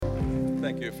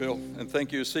Thank you, Phil, and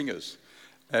thank you, singers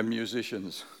and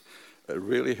musicians. It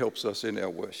really helps us in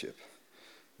our worship.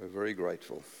 We're very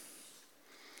grateful.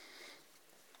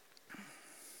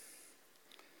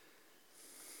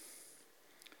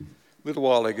 A little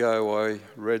while ago, I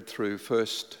read through 1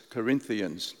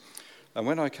 Corinthians, and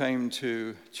when I came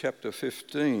to chapter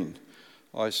 15,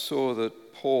 I saw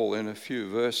that Paul, in a few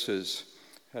verses,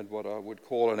 had what I would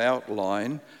call an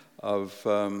outline of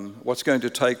what's going to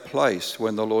take place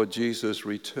when the Lord Jesus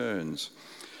returns.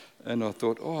 And I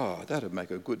thought, that'd make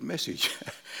a good message.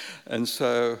 And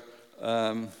so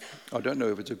I don't know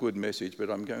if it's a good message,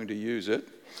 but I'm going to use it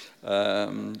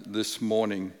this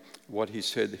morning, what he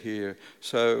said here.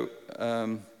 So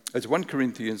it's 1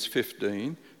 Corinthians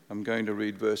 15. I'm going to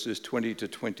read verses 20 to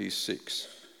 26.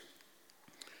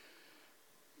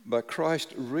 But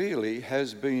Christ really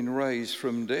has been raised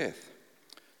from death,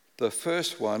 the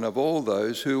first one of all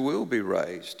those who will be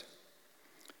raised.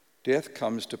 Death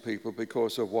comes to people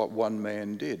because of what one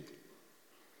man did.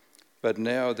 But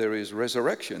now there is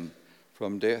resurrection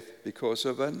from death because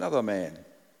of another man.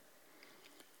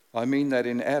 I mean that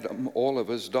in Adam all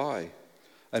of us die,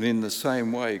 and in the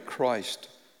same way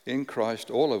in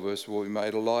Christ all of us will be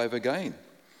made alive again.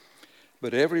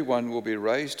 But everyone will be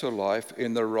raised to life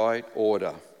in the right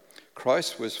order.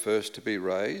 Christ was first to be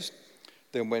raised.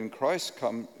 Then when Christ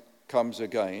comes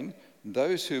again,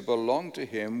 those who belong to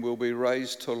him will be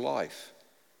raised to life.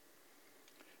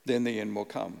 Then the end will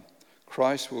come.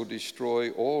 Christ will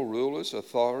destroy all rulers,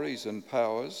 authorities, and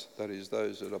powers, that is,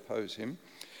 those that oppose him.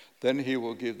 Then he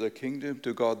will give the kingdom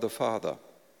to God the Father.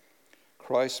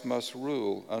 Christ must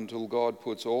rule until God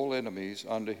puts all enemies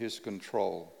under his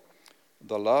control.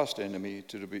 The last enemy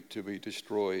to be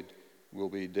destroyed will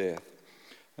be death.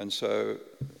 And so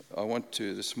I want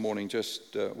to this morning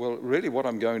really what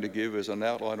I'm going to give is an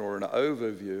outline or an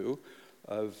overview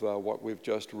of what we've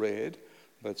just read,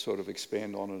 but sort of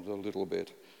expand on it a little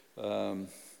bit.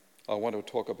 I want to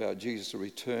talk about Jesus'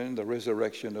 return, the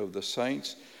resurrection of the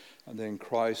saints, and then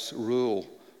Christ's rule,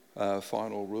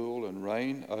 final rule and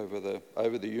reign over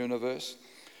the universe,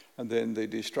 and then the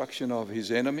destruction of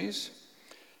his enemies,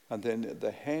 and then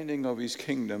the handing of his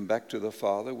kingdom back to the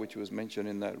Father, which was mentioned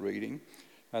in that reading,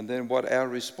 and then what our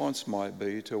response might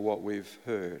be to what we've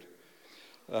heard.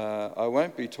 I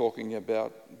won't be talking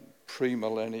about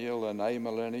premillennial and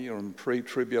amillennial and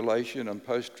pre-tribulation and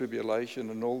post-tribulation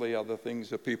and all the other things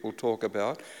that people talk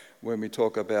about when we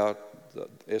talk about the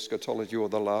eschatology or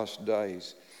the last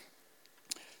days.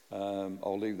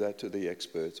 I'll leave that to the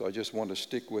experts. I just want to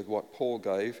stick with what Paul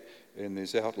gave in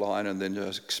this outline and then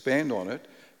just expand on it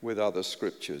with other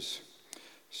scriptures.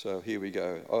 So here we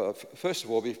go. First of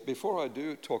all, before I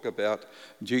do talk about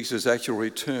Jesus' actual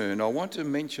return, I want to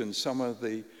mention some of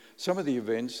the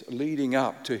events leading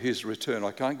up to his return.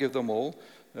 I can't give them all.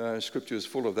 Scripture is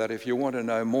full of that. If you want to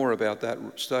know more about that,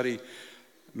 study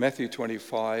Matthew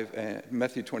 24 and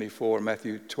Matthew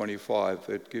 25.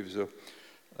 It gives a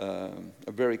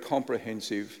very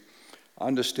comprehensive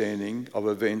understanding of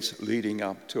events leading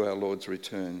up to our Lord's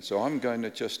return. So I'm going to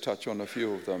just touch on a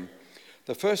few of them.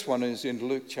 The first one is in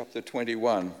Luke chapter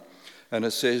 21, and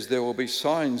it says, "There will be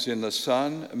signs in the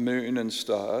sun, moon, and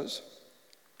stars.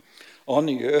 On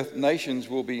the earth, nations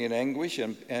will be in anguish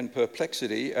and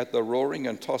perplexity at the roaring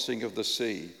and tossing of the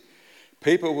sea.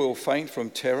 People will faint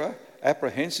from terror,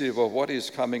 apprehensive of what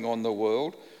is coming on the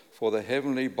world, for the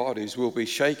heavenly bodies will be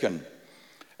shaken.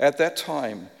 At that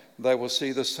time, they will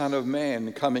see the Son of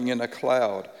Man coming in a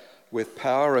cloud with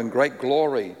power and great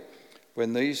glory.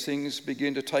 When these things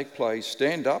begin to take place,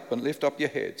 stand up and lift up your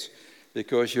heads,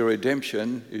 because your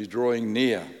redemption is drawing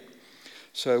near."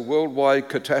 So worldwide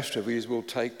catastrophes will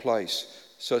take place,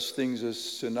 such things as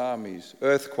tsunamis,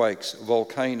 earthquakes,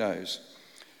 volcanoes,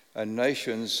 and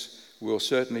nations will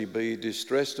certainly be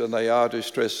distressed, and they are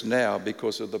distressed now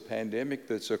because of the pandemic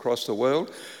that's across the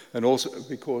world, and also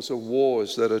because of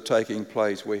wars that are taking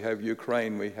place. We have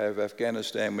Ukraine, we have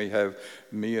Afghanistan, we have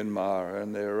Myanmar,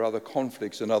 and there are other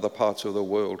conflicts in other parts of the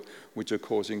world which are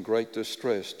causing great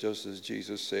distress, just as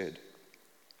Jesus said.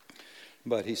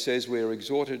 But he says we're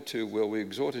exhorted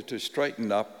to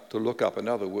straighten up, to look up. In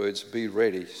other words, be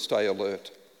ready, stay alert.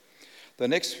 The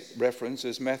next reference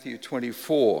is Matthew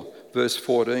 24, verse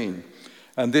 14.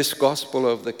 "And this gospel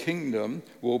of the kingdom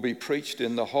will be preached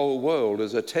in the whole world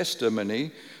as a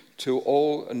testimony to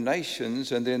all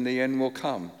nations, and then the end will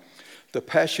come." The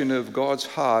passion of God's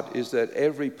heart is that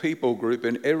every people group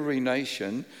in every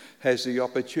nation has the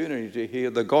opportunity to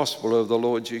hear the gospel of the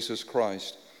Lord Jesus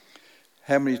Christ.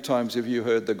 How many times have you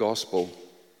heard the gospel?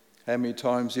 How many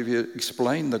times have you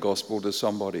explained the gospel to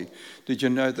somebody? Did you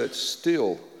know that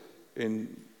still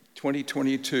in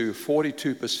 2022,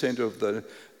 42%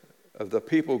 of the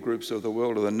people groups of the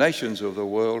world, or the nations of the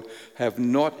world, have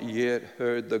not yet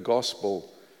heard the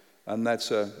gospel. And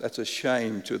that's a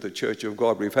shame to the Church of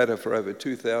God. We've had it for over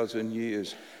 2,000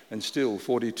 years, and still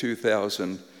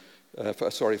 42%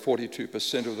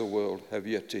 of the world have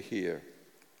yet to hear.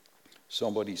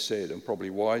 Somebody said, and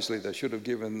probably wisely, they should have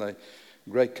given the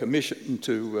Great Commission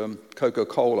to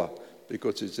Coca-Cola,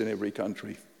 because it's in every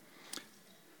country.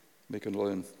 We can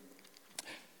learn.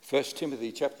 1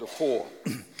 Timothy chapter 4.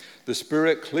 The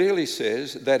Spirit clearly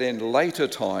says that in later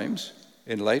times,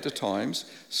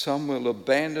 some will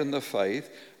abandon the faith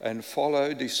and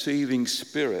follow deceiving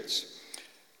spirits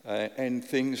and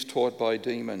things taught by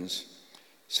demons.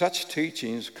 Such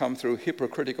teachings come through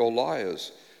hypocritical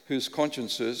liars whose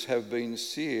consciences have been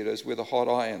seared as with a hot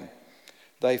iron.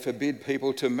 They forbid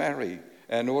people to marry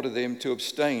and order them to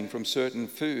abstain from certain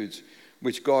foods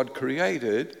which God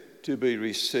created to be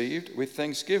received with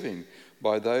thanksgiving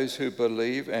by those who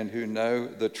believe and who know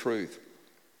the truth.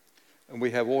 And we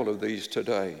have all of these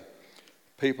today.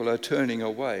 People are turning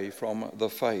away from the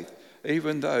faith,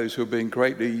 even those who have been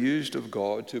greatly used of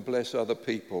God to bless other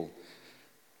people.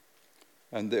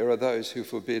 And there are those who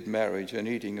forbid marriage and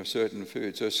eating of certain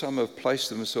foods. So some have placed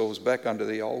themselves back under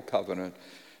the old covenant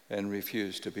and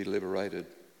refuse to be liberated.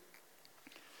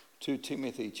 2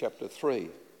 Timothy chapter 3.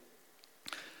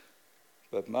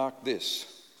 But mark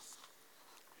this,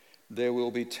 there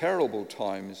will be terrible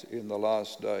times in the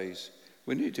last days.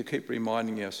 We need to keep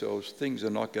reminding ourselves things are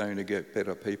not going to get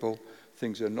better, people.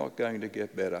 Things are not going to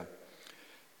get better.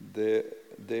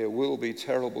 There will be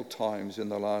terrible times in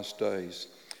the last days.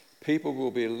 People will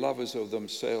be lovers of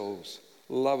themselves,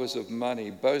 lovers of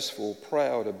money, boastful,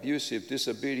 proud, abusive,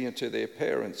 disobedient to their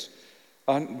parents,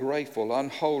 ungrateful,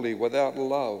 unholy, without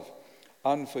love,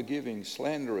 unforgiving,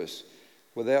 slanderous,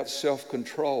 without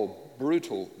self-control,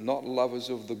 brutal, not lovers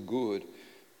of the good,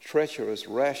 treacherous,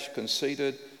 rash,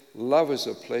 conceited, lovers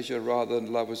of pleasure rather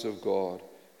than lovers of God,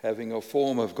 having a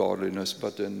form of godliness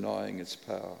but denying its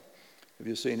power. Have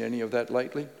you seen any of that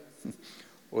lately?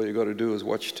 All you've got to do is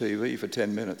watch TV for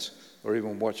 10 minutes or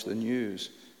even watch the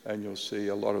news, and you'll see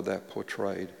a lot of that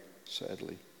portrayed,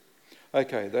 sadly.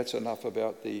 Okay, that's enough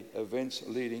about the events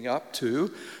leading up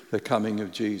to the coming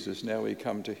of Jesus. Now we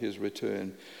come to his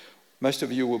return. Most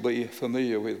of you will be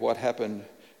familiar with what happened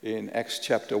in Acts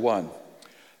chapter 1.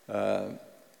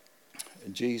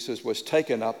 Jesus was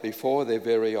taken up before their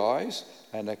very eyes,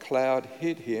 and a cloud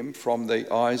hid him from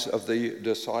the eyes of the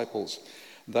disciples.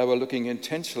 They were looking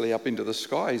intensely up into the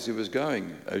sky as he was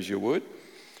going, as you would,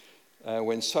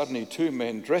 when suddenly two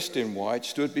men dressed in white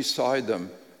stood beside them,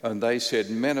 and they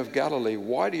said, "Men of Galilee,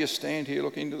 why do you stand here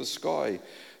looking into the sky?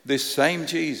 This same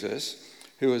Jesus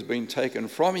who has been taken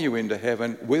from you into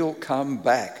heaven will come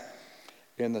back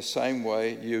in the same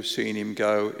way you've seen him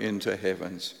go into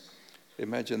heavens."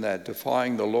 Imagine that,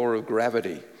 defying the law of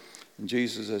gravity. And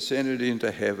Jesus ascended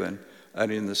into heaven,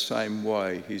 and in the same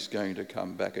way he's going to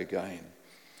come back again.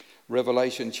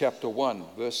 Revelation chapter 1,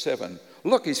 verse 7.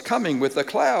 "Look, he's coming with the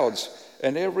clouds,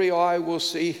 and every eye will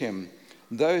see him,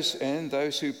 those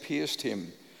who pierced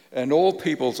him, and all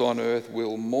peoples on earth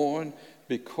will mourn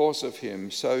because of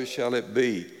him. So shall it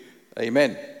be.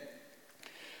 Amen."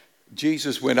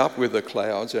 Jesus went up with the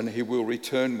clouds, and he will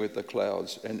return with the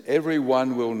clouds, and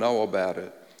everyone will know about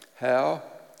it. How?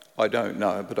 I don't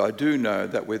know, but I do know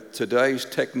that with today's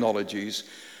technologies,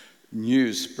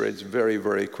 news spreads very,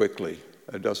 very quickly.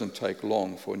 It doesn't take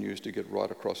long for news to get right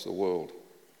across the world.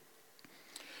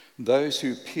 Those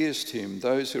who pierced him,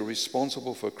 those who are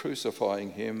responsible for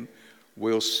crucifying him,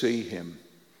 will see him.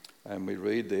 And we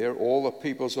read there, all the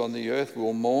peoples on the earth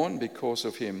will mourn because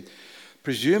of him.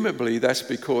 Presumably that's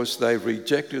because they've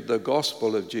rejected the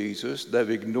gospel of Jesus, they've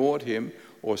ignored him,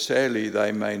 or sadly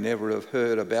they may never have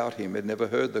heard about him, had never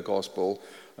heard the gospel,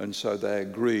 and so they are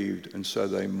grieved, and so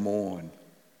they mourn.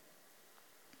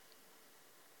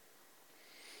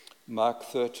 Mark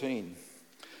 13.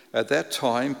 At that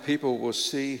time people will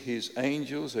see his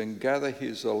angels and gather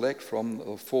his elect from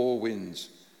the four winds.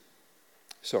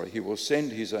 He will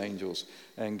send his angels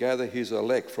and gather his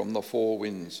elect from the four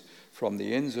winds, from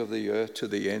the ends of the earth to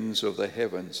the ends of the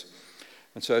heavens.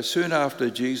 And so soon after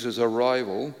Jesus'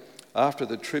 arrival, after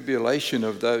the tribulation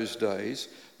of those days,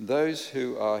 those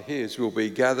who are his will be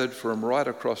gathered from right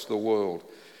across the world,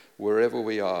 wherever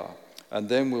we are. And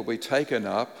then we'll be taken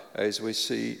up, as we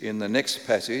see in the next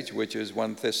passage, which is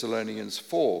 1 Thessalonians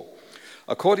 4.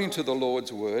 According to the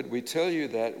Lord's word, we tell you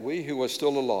that we who are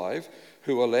still alive,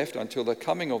 who are left until the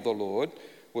coming of the Lord,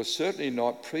 will certainly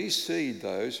not precede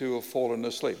those who have fallen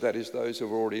asleep. That is, those who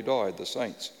have already died, the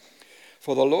saints.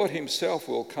 For the Lord himself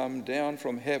will come down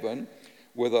from heaven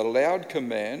with a loud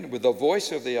command, with the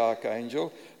voice of the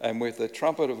archangel, and with the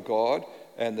trumpet of God,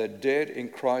 and the dead in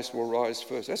Christ will rise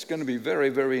first. That's going to be very,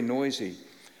 very noisy.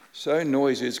 So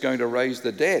noisy it's going to raise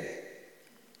the dead.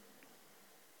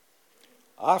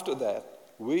 After that,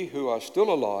 we who are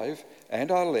still alive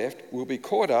and are left will be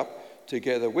caught up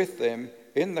together with them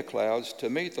in the clouds to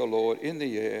meet the Lord in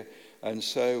the air, and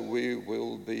so we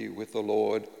will be with the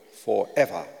Lord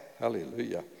forever.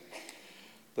 Hallelujah.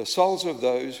 The souls of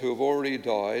those who have already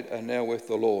died are now with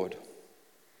the Lord,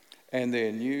 and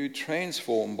their new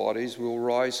transformed bodies will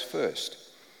rise first.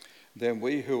 Then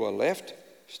we who are left,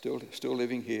 still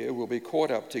living here, will be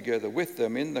caught up together with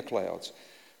them in the clouds,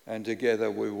 and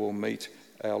together we will meet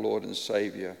our Lord and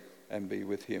Saviour and be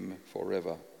with him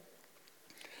forever.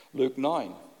 Luke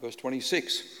 9, verse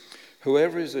 26.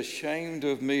 Whoever is ashamed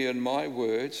of me and my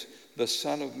words, the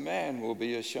Son of Man will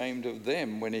be ashamed of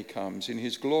them when he comes in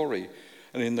his glory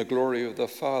and in the glory of the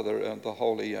Father and the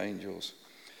holy angels.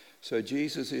 So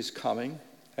Jesus is coming,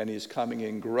 and he's coming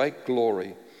in great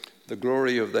glory. The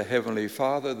glory of the Heavenly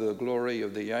Father, the glory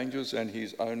of the angels, and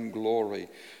his own glory.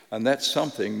 And that's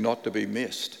something not to be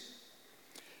missed.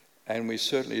 And we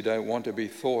certainly don't want to be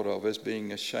thought of as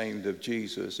being ashamed of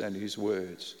Jesus and his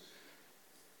words.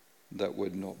 That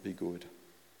would not be good.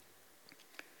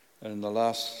 And the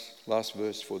last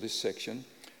verse for this section,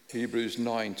 Hebrews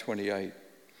 9:28.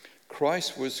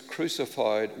 Christ was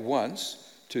crucified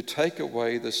once to take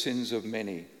away the sins of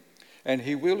many, and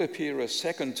he will appear a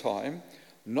second time,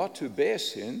 not to bear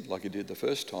sin like he did the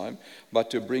first time,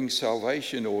 but to bring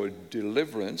salvation or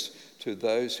deliverance to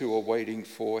those who are waiting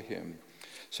for him.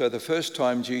 So the first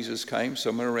time Jesus came,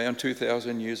 somewhere around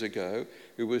 2,000 years ago,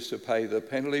 it was to pay the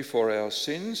penalty for our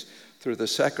sins through the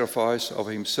sacrifice of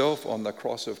himself on the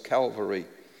cross of Calvary.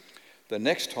 The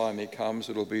next time he comes,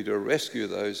 it'll be to rescue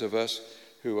those of us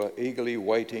who are eagerly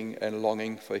waiting and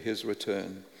longing for his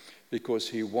return, because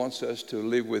he wants us to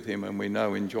live with him. And we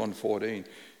know in John 14,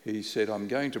 he said, I'm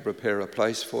going to prepare a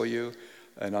place for you,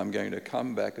 and I'm going to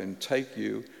come back and take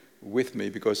you with me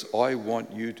because I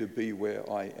want you to be where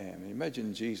I am.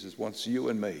 Imagine Jesus wants you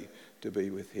and me to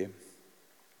be with him.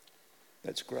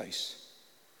 That's grace.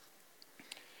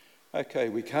 Okay,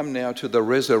 we come now to the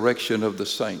resurrection of the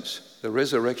saints. The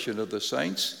resurrection of the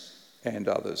saints and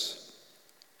others.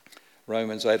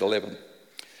 Romans 8:11.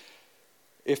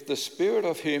 If the spirit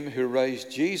of him who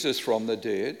raised Jesus from the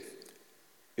dead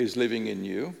is living in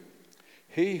you,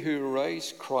 he who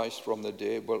raised Christ from the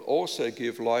dead will also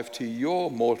give life to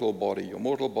your mortal body. Your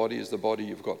mortal body is the body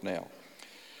you've got now,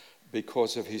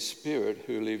 because of his Spirit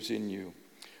who lives in you.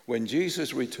 When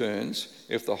Jesus returns,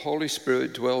 if the Holy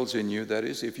Spirit dwells in you, that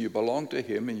is, if you belong to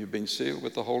him and you've been sealed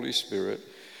with the Holy Spirit,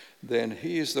 then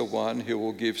he is the one who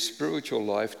will give spiritual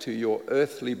life to your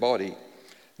earthly body,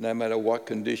 no matter what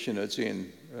condition it's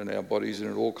in. And our bodies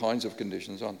are in all kinds of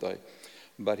conditions, aren't they?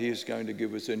 But he is going to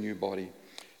give us a new body.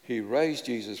 He raised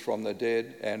Jesus from the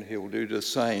dead, and he'll do the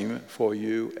same for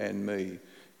you and me.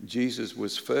 Jesus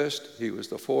was first, he was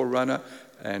the forerunner,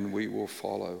 and we will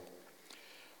follow.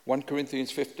 1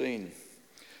 Corinthians 15.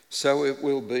 So it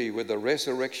will be with the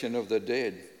resurrection of the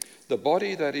dead. The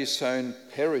body that is sown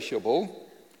perishable,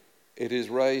 it is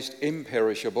raised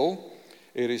imperishable.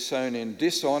 It is sown in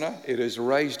dishonor, it is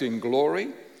raised in glory.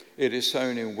 It is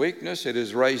sown in weakness, it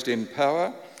is raised in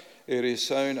power. It is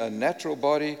sown a natural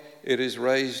body, it is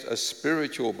raised a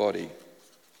spiritual body.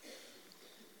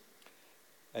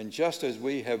 And just as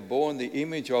we have borne the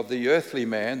image of the earthly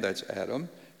man, that's Adam,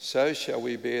 so shall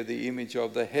we bear the image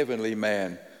of the heavenly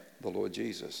man, the Lord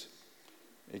Jesus.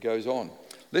 He goes on.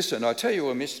 Listen, I tell you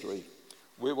a mystery.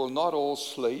 We will not all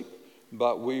sleep,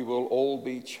 but we will all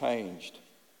be changed.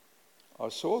 I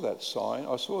saw that sign,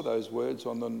 I saw those words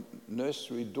on the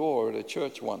nursery door at a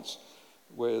church once,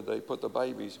 where they put the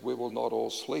babies, we will not all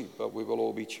sleep, but we will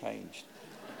all be changed.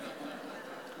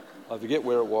 I forget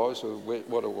where it was or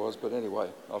what it was, but anyway,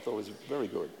 I thought it was very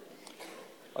good.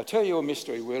 I tell you a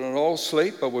mystery, we will not all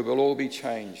sleep, but we will all be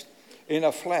changed. In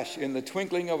a flash, in the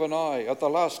twinkling of an eye, at the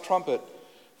last trumpet,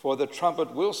 for the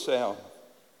trumpet will sound.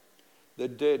 The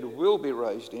dead will be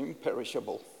raised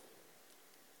imperishable,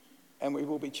 and we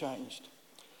will be changed.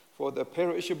 For the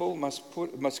perishable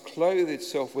must clothe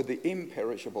itself with the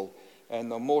imperishable, and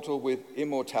the mortal with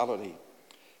immortality.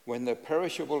 When the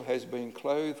perishable has been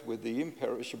clothed with the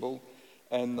imperishable,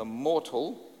 and the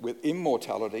mortal with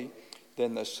immortality,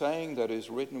 then the saying that is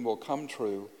written will come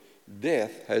true: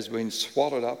 death has been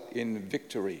swallowed up in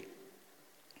victory.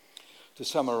 To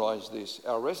summarize this,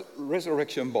 our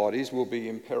resurrection bodies will be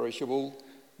imperishable,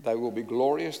 they will be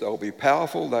glorious, they will be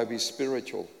powerful, they will be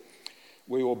spiritual.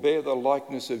 We will bear the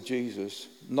likeness of Jesus,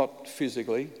 not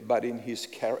physically, but in his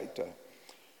character.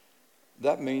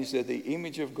 That means that the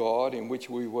image of God in which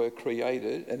we were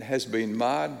created and has been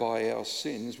marred by our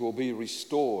sins will be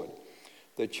restored.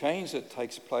 The change that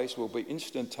takes place will be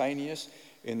instantaneous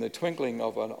in the twinkling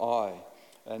of an eye.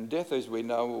 And death, as we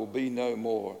know, will be no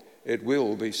more. It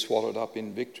will be swallowed up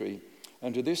in victory.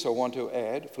 And to this I want to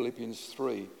add Philippians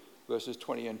 3, verses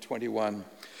 20 and 21.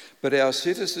 But our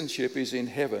citizenship is in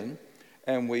heaven,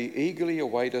 and we eagerly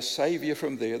await a Saviour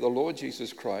from there, the Lord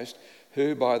Jesus Christ,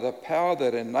 who by the power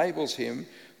that enables him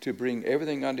to bring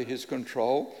everything under his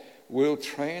control will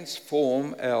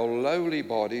transform our lowly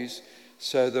bodies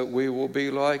so that we will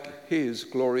be like his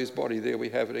glorious body. There we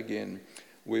have it again.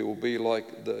 We will be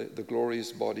like the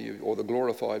glorious body or the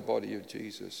glorified body of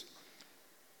Jesus.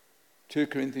 2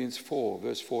 Corinthians 4,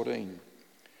 verse 14.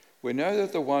 We know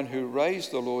that the one who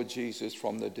raised the Lord Jesus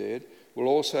from the dead will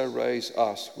also raise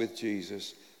us with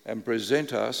Jesus and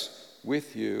present us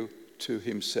with you to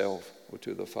himself or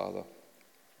to the Father.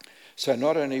 So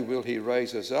not only will he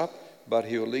raise us up, but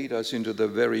he'll lead us into the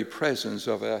very presence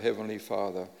of our Heavenly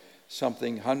Father,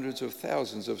 something hundreds of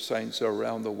thousands of saints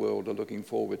around the world are looking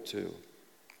forward to.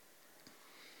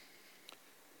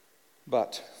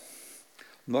 But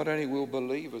not only will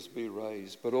believers be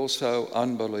raised, but also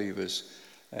unbelievers.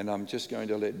 And I'm just going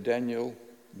to let Daniel,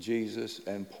 Jesus,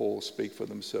 and Paul speak for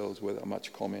themselves without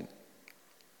much comment.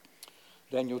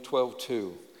 Daniel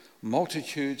 12:2.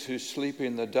 Multitudes who sleep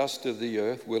in the dust of the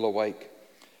earth will awake,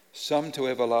 some to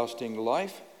everlasting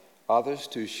life, others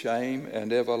to shame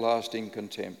and everlasting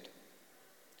contempt.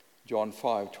 John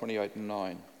 5:28 and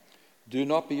 9. Do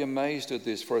not be amazed at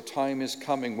this, for a time is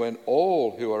coming when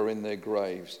all who are in their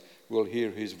graves will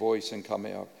hear his voice and come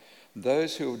out.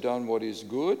 Those who have done what is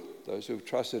good, those who have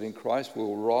trusted in Christ,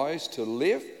 will rise to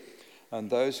live, and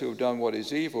those who have done what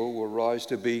is evil will rise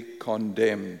to be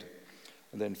condemned.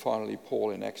 And then finally,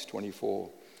 Paul in Acts 24.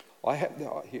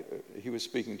 He was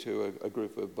speaking to a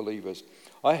group of believers.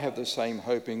 I have the same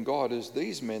hope in God as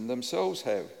these men themselves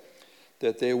have,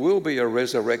 that there will be a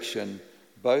resurrection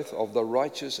both of the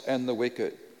righteous and the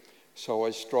wicked. So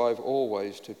I strive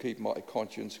always to keep my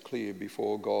conscience clear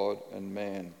before God and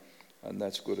man. And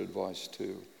that's good advice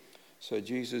too. So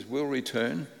Jesus will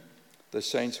return, the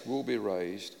saints will be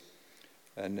raised,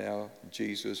 and now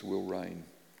Jesus will reign.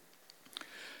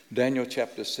 Daniel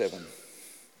chapter 7.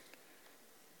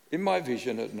 In my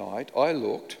vision at night I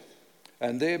looked,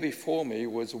 and there before me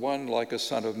was one like a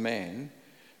son of man,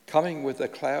 coming with the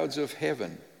clouds of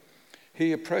heaven.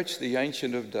 He approached the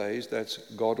Ancient of Days, that's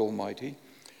God Almighty,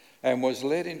 and was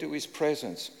led into his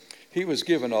presence. He was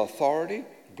given authority,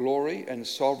 glory, and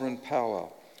sovereign power.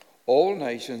 All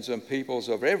nations and peoples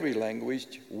of every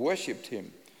language worshipped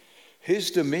him.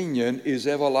 His dominion is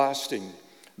everlasting.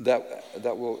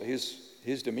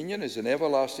 His dominion is an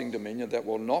everlasting dominion that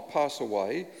will not pass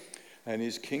away, and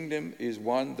his kingdom is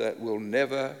one that will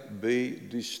never be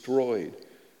destroyed.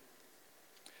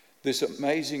 This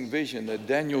amazing vision that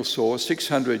Daniel saw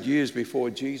 600 years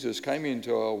before Jesus came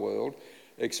into our world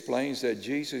explains that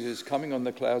Jesus is coming on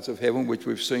the clouds of heaven, which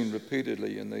we've seen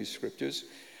repeatedly in these scriptures,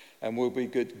 and will be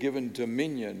given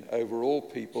dominion over all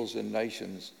peoples and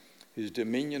nations. His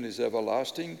dominion is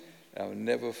everlasting and will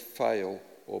never fail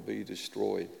or be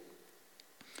destroyed.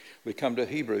 We come to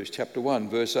Hebrews chapter 1,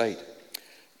 verse 8.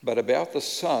 But about the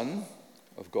Son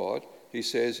of God, he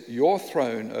says, your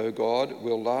throne, O God,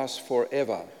 will last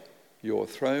forever. Your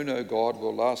throne, O God,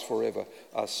 will last forever.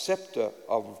 A scepter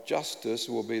of justice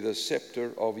will be the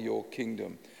scepter of your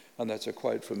kingdom. And that's a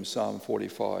quote from Psalm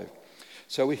 45.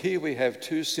 So here we have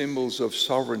two symbols of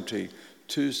sovereignty,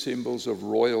 two symbols of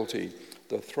royalty,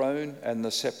 the throne and the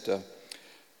scepter.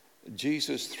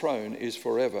 Jesus' throne is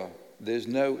forever. There's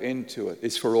no end to it.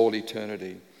 It's for all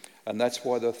eternity. And that's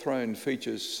why the throne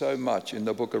features so much in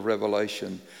the book of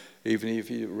Revelation. Even if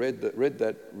you read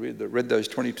those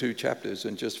 22 chapters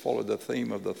and just followed the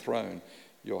theme of the throne,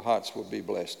 your hearts will be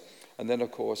blessed. And then,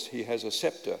 of course, he has a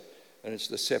scepter, and it's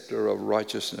the scepter of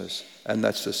righteousness, and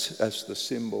that's the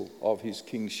symbol of his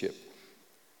kingship.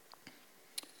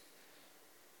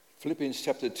 Philippians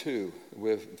chapter 2,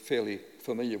 we're fairly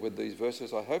familiar with these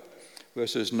verses, I hope,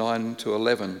 verses 9 to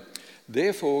 11.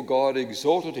 Therefore God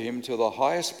exalted him to the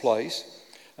highest place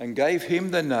and gave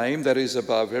him the name that is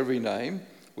above every name.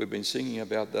 We've been singing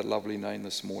about that lovely name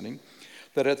this morning.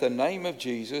 That at the name of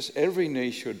Jesus, every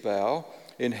knee should bow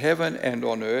in heaven and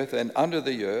on earth and under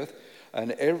the earth,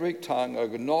 and every tongue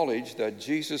acknowledge that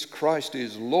Jesus Christ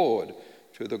is Lord,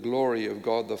 to the glory of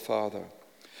God the Father.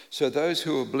 So those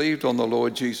who have believed on the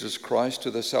Lord Jesus Christ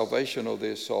to the salvation of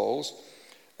their souls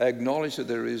acknowledge that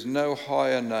there is no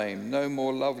higher name, no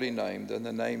more lovely name than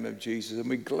the name of Jesus, and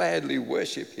we gladly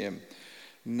worship him.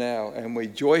 now, and we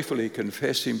joyfully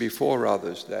confess him before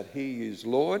others that he is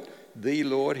Lord, the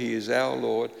Lord, he is our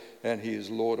Lord, and he is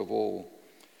Lord of all.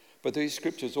 But these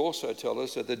scriptures also tell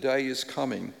us that the day is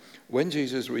coming when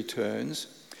Jesus returns,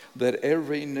 that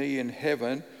every knee in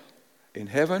heaven,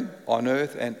 on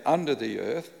earth, and under the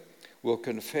earth will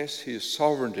confess his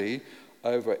sovereignty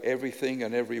over everything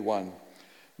and everyone.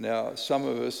 Now, some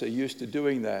of us are used to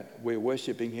doing that. We're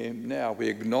worshipping him now. We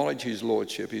acknowledge his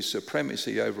lordship, his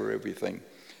supremacy over everything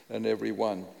and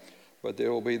everyone. But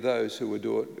there will be those who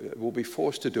will be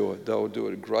forced to do it. They'll do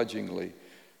it grudgingly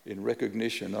in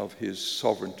recognition of his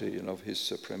sovereignty and of his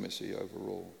supremacy over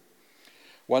all.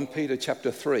 1 Peter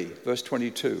chapter 3, verse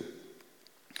 22.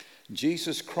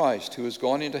 Jesus Christ, who has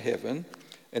gone into heaven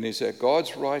and is at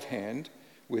God's right hand,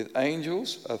 with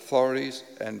angels, authorities,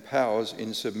 and powers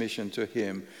in submission to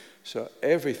him. So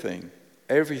everything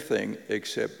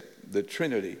except the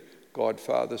Trinity, God,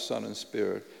 Father, Son, and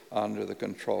Spirit, under the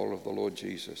control of the Lord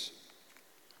Jesus.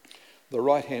 The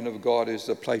right hand of God is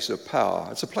the place of power.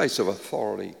 It's a place of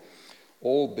authority.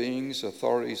 All beings,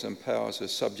 authorities, and powers are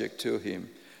subject to him,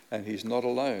 and he's not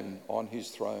alone on his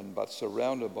throne, but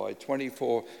surrounded by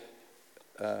 24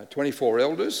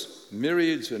 elders,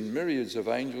 myriads and myriads of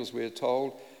angels, we're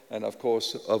told, and of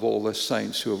course of all the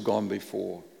saints who have gone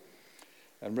before.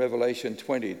 And Revelation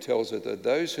 20 tells us that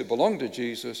those who belong to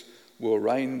Jesus will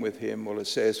reign with him, well, it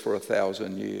says, for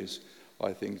 1,000 years.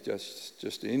 I think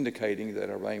just indicating that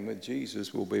our reign with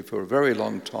Jesus will be for a very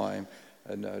long time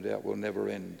and no doubt will never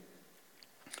end.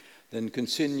 Then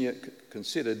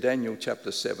consider Daniel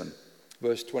chapter 7,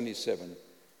 verse 27.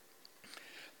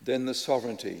 Then the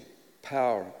sovereignty,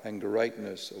 power, and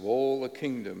greatness of all the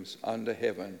kingdoms under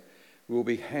heaven will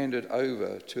be handed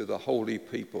over to the holy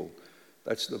people.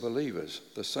 That's the believers,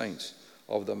 the saints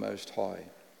of the Most High.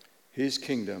 His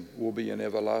kingdom will be an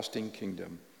everlasting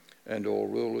kingdom, and all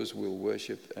rulers will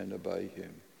worship and obey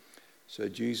him. So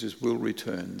Jesus will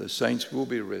return, the saints will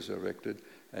be resurrected,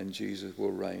 and Jesus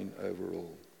will reign over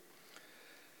all.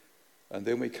 And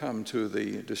then we come to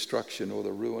the destruction or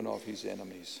the ruin of his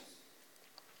enemies.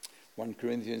 1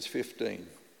 Corinthians 15,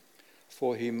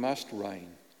 for he must reign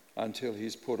until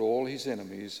he's put all his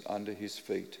enemies under his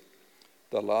feet.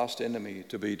 The last enemy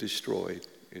to be destroyed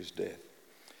is death.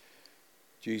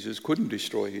 Jesus couldn't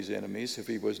destroy his enemies if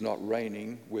he was not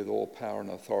reigning with all power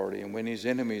and authority. And when his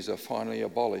enemies are finally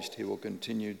abolished, he will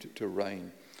continue to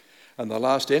reign. And the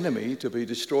last enemy to be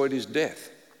destroyed is death.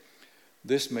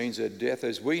 This means that death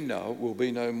as we know will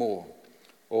be no more.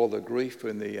 All the grief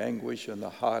and the anguish and the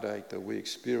heartache that we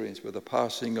experience with the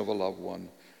passing of a loved one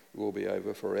will be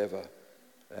over forever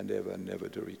and ever, never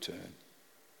to return.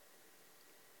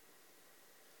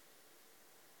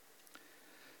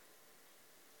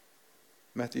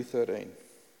 Matthew 13.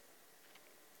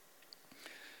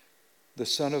 The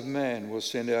Son of Man will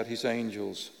send out his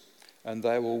angels, and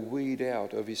they will weed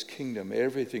out of his kingdom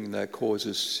everything that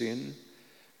causes sin,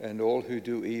 and all who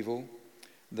do evil.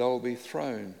 They will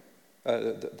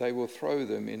throw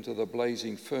them into the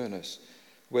blazing furnace,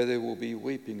 where there will be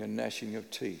weeping and gnashing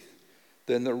of teeth.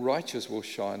 Then the righteous will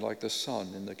shine like the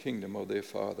sun in the kingdom of their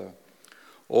Father.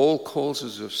 All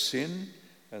causes of sin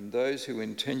and those who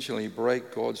intentionally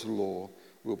break God's law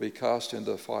will be cast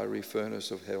into the fiery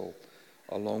furnace of hell,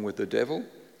 along with the devil,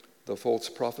 the false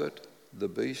prophet, the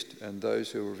beast, and those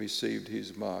who have received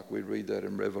his mark. We read that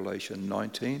in Revelation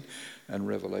 19 and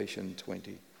Revelation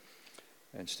 20.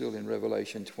 And still in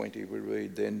Revelation 20 we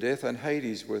read, then death and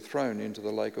Hades were thrown into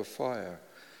the lake of fire.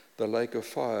 The lake of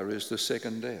fire is the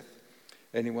second death.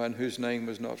 Anyone whose name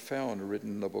was not found written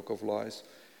in the book of life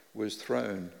was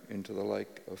thrown into the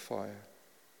lake of fire.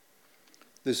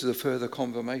 This is a further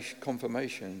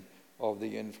confirmation of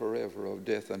the end forever of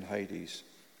death and Hades.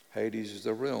 Hades is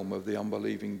the realm of the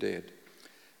unbelieving dead.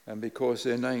 And because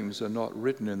their names are not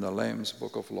written in the Lamb's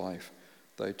book of life,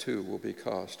 they too will be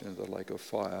cast into the lake of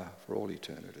fire for all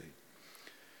eternity.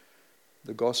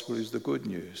 The gospel is the good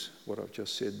news. What I've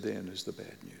just said then is the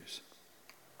bad news.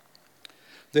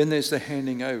 Then there's the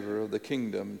handing over of the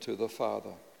kingdom to the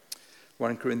Father.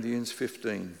 1 Corinthians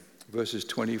 15, verses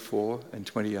 24 and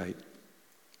 28.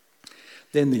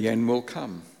 Then the end will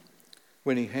come,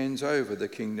 when he hands over the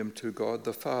kingdom to God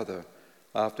the Father,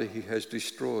 after he has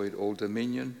destroyed all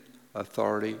dominion,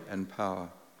 authority, and power.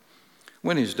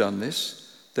 When he's done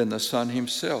this, then the Son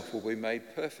himself will be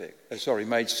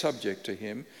made subject to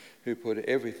him who put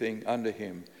everything under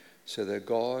him, so that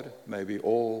God may be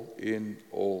all in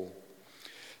all.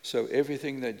 So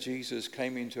everything that Jesus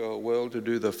came into our world to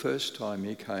do the first time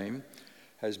he came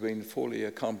has been fully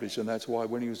accomplished. And that's why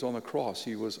when he was on the cross,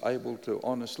 he was able to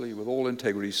honestly, with all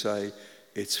integrity, say,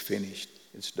 it's finished,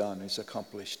 it's done, it's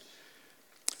accomplished.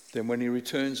 Then when he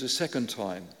returns a second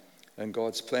time and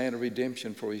God's plan of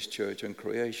redemption for his church and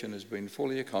creation has been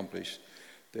fully accomplished,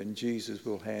 then Jesus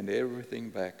will hand everything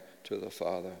back to the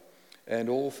Father, and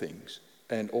all things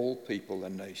and all people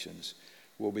and nations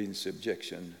will be in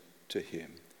subjection to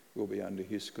him, will be under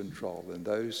his control. And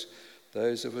those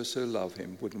of us who love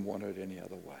him wouldn't want it any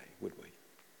other way, would we?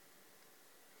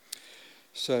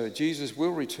 So Jesus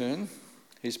will return.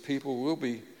 His people will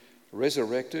be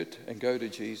resurrected and go to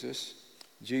Jesus.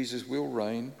 Jesus will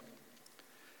reign.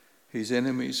 His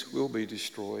enemies will be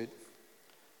destroyed,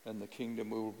 and the kingdom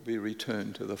will be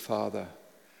returned to the Father.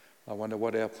 I wonder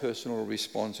what our personal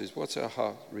response is. What's our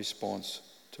heart response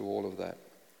to all of that?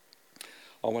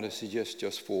 I want to suggest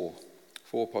just four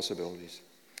possibilities.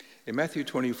 In Matthew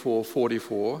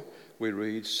 24:44, we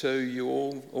read, "So you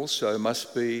all also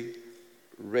must be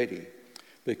ready,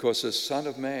 because the Son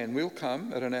of Man will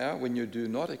come at an hour when you do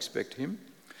not expect him."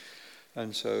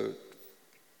 And so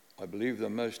I believe the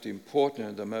most important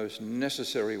and the most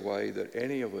necessary way that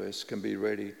any of us can be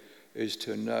ready is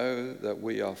to know that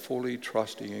we are fully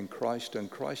trusting in Christ and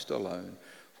Christ alone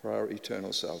for our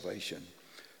eternal salvation.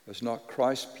 It's not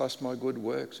Christ plus my good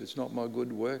works. It's not my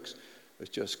good works. It's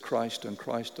just Christ and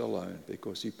Christ alone,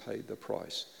 because he paid the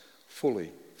price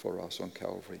fully for us on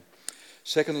Calvary.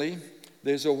 Secondly,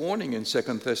 there's a warning in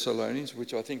 2 Thessalonians,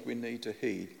 which I think we need to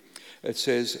heed. It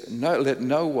says, let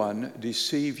no one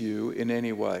deceive you in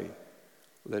any way.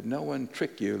 Let no one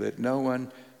trick you. Let no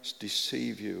one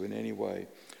deceive you in any way.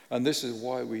 And this is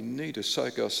why we need to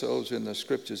soak ourselves in the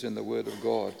scriptures, in the word of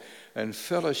God, and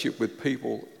fellowship with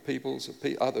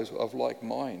others of like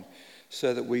mind,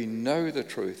 so that we know the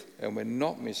truth and we're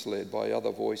not misled by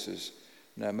other voices,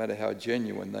 no matter how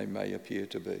genuine they may appear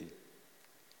to be.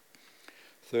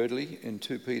 Thirdly, in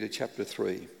 2 Peter chapter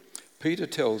 3, Peter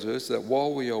tells us that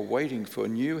while we are waiting for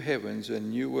new heavens and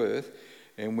new earth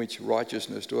in which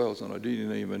righteousness dwells, and I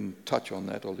didn't even touch on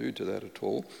that, allude to that at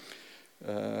all,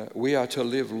 we are to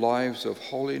live lives of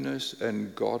holiness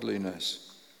and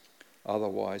godliness.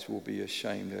 Otherwise, we'll be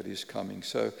ashamed at his coming.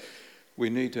 So we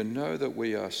need to know that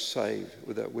we are saved,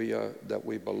 that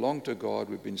we belong to God.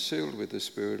 We've been sealed with the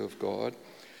Spirit of God,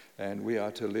 and we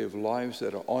are to live lives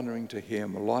that are honoring to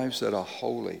him, lives that are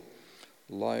holy,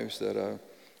 lives that are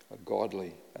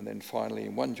godly. And then finally,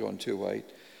 in 1 John 2:8,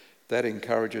 that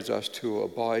encourages us to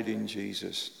abide in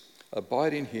Jesus.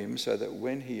 Abide in him, so that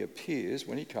when he appears,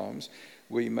 when he comes,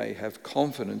 we may have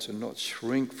confidence and not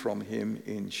shrink from him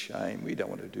in shame. We don't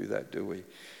want to do that, do we?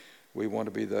 We want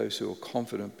to be those who are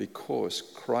confident because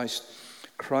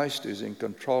Christ is in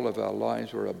control of our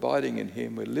lives. We're abiding in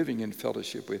him. We're living in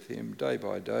fellowship with him day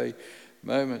by day,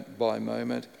 moment by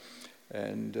moment.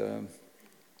 And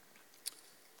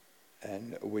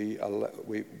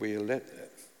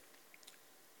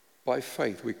by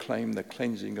faith, we claim the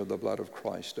cleansing of the blood of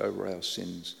Christ over our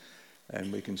sins,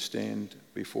 and we can stand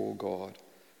before God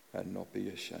and not be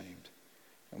ashamed.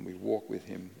 And we walk with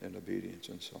him in obedience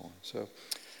and so on. So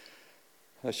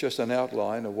that's just an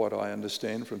outline of what I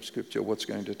understand from Scripture, what's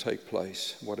going to take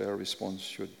place, what our response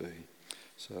should be.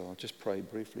 So I'll just pray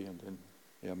briefly, and then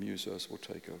our musos will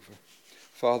take over.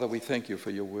 Father, we thank you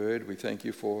for your word. We thank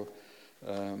you for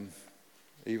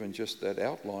even just that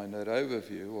outline, that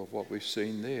overview of what we've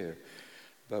seen there.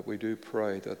 But we do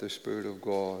pray that the Spirit of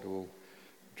God will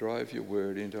drive your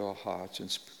word into our hearts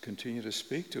and continue to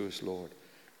speak to us, Lord.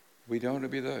 We don't want to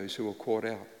be those who are caught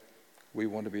out. We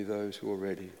want to be those who are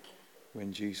ready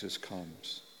when Jesus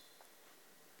comes.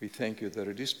 We thank you that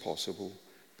it is possible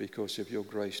because of your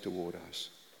grace toward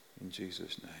us. In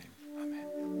Jesus' name,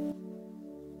 amen.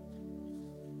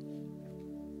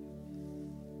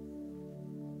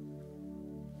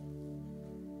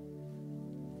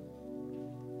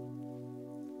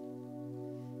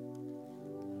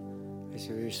 As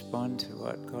we respond to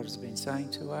what God has been saying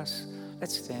to us,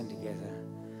 let's stand together,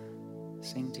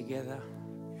 sing together.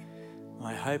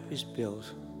 My hope is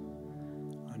built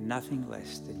on nothing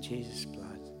less than Jesus'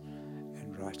 blood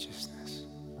and righteousness.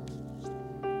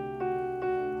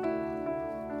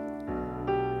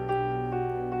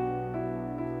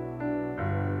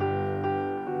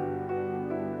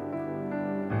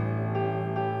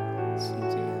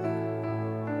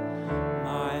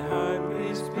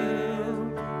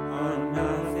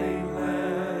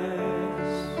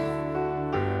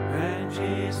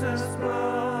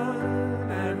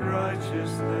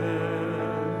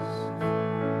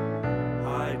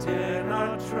 I dare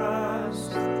not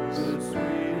trust the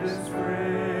sweetest friend.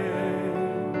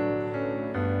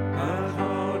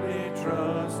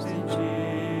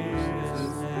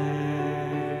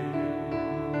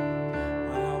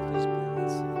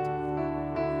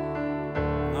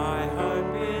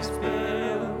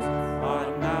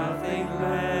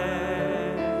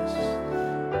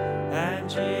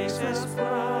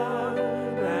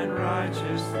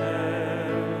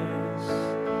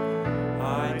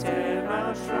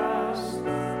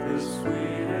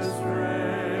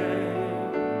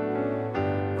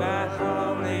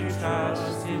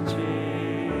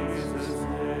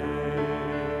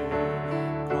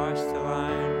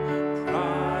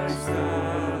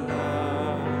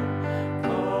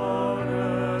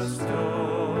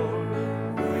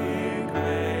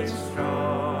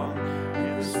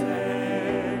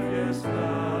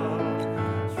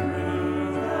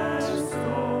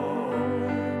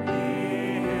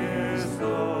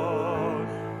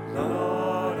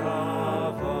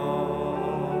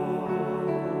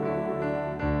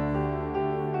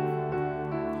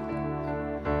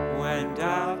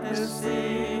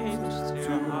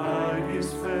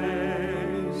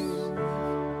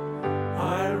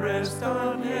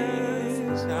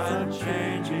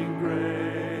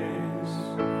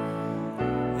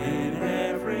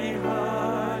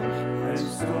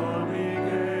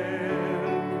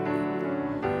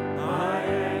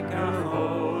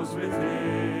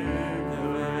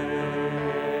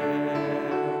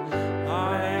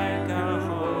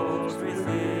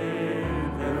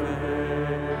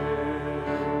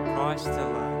 Christ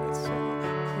alone. Let's sing it.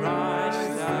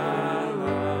 Christ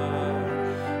alone,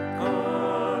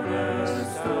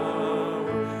 cornerstone,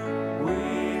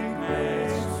 weak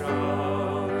made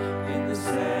strong in the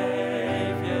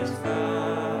Saviour's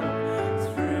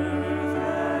love. Through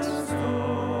the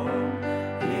storm,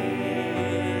 He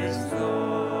is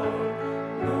Lord,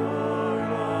 Lord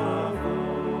of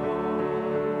all.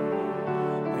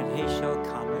 When He shall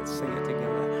come, let's sing it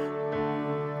together.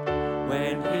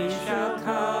 When He shall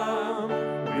come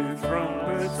with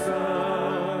trumpets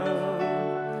sound,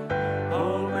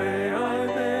 oh, may I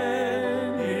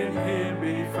then in Him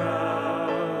be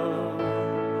found,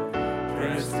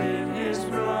 dressed in His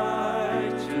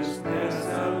righteousness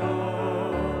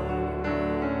alone.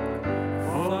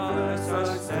 Faultless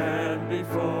I stand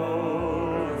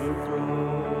before the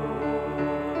throne.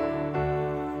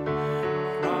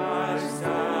 Christ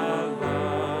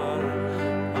alone,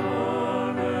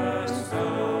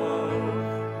 cornerstone,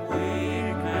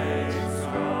 weak made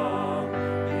strong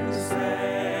in the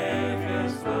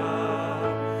Saviour's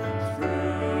love.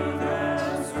 Through the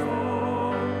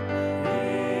storm, He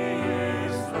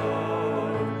is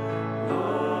Lord,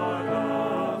 Lord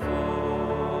of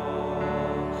all.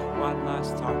 One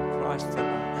last time, Christ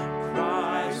alone,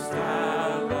 Christ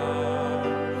alone,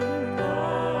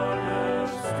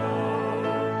 cornerstone,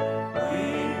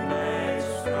 weak made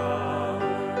strong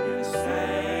in the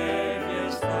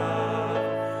Saviour's love.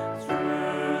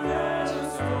 Through the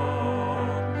storm,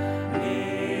 He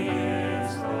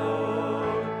is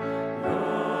Lord,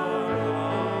 Lord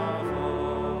of all.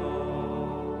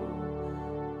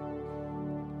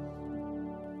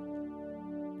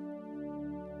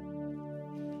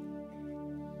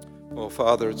 Well,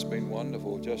 Father, it's been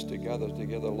wonderful just to gather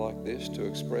together like this to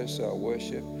express our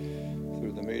worship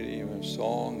through the medium of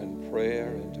song and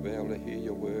prayer and to be able to hear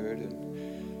your word.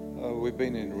 And we've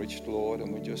been enriched, Lord,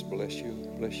 and we just bless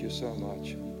you so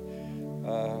much.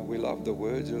 We love the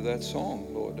words of that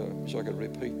song, Lord. I wish I could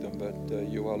repeat them, but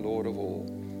you are Lord of all,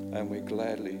 and we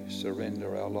gladly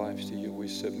surrender our lives to you. We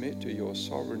submit to your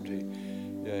sovereignty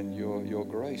and your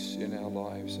grace in our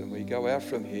lives, and we go out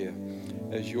from here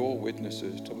as your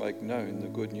witnesses to make known the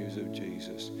good news of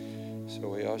Jesus. So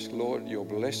we ask, Lord, your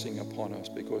blessing upon us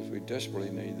because we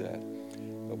desperately need that.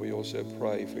 But we also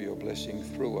pray for your blessing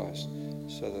through us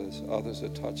so that as others are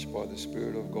touched by the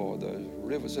Spirit of God, those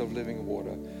rivers of living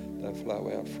water, they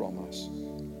flow out from us.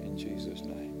 In Jesus'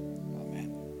 name,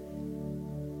 amen.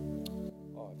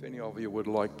 If any of you would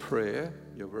like prayer,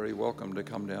 you're very welcome to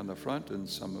come down the front and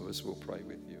some of us will pray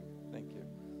with you.